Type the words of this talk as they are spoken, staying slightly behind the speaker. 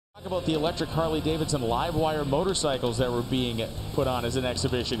Talk about the electric Harley Davidson LiveWire motorcycles that were being put on as an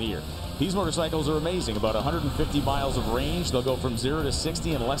exhibition here. These motorcycles are amazing, about 150 miles of range. They'll go from 0 to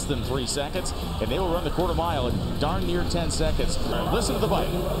 60 in less than 3 seconds, and they will run the quarter mile in darn near 10 seconds. Listen to the bike.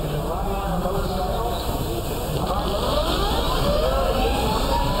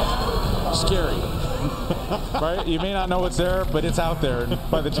 Scary. Right? You may not know it's there, but it's out there. And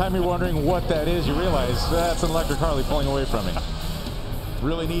by the time you're wondering what that is, you realize that's an electric Harley pulling away from me.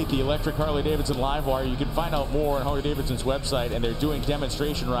 Really neat, the electric Harley Davidson LiveWire. You can find out more on Harley Davidson's website, and they're doing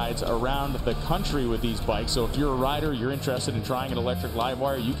demonstration rides around the country with these bikes. So if you're a rider, you're interested in trying an electric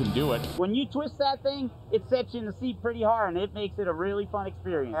LiveWire, you can do it. When you twist that thing, it sets you in the seat pretty hard, and it makes it a really fun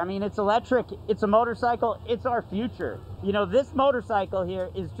experience. I mean, it's electric, it's a motorcycle, it's our future. You know, this motorcycle here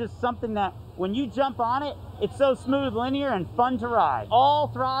is just something that when you jump on it, it's so smooth, linear, and fun to ride. All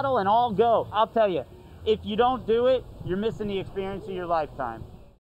throttle and all go. I'll tell you, if you don't do it, you're missing the experience of your lifetime.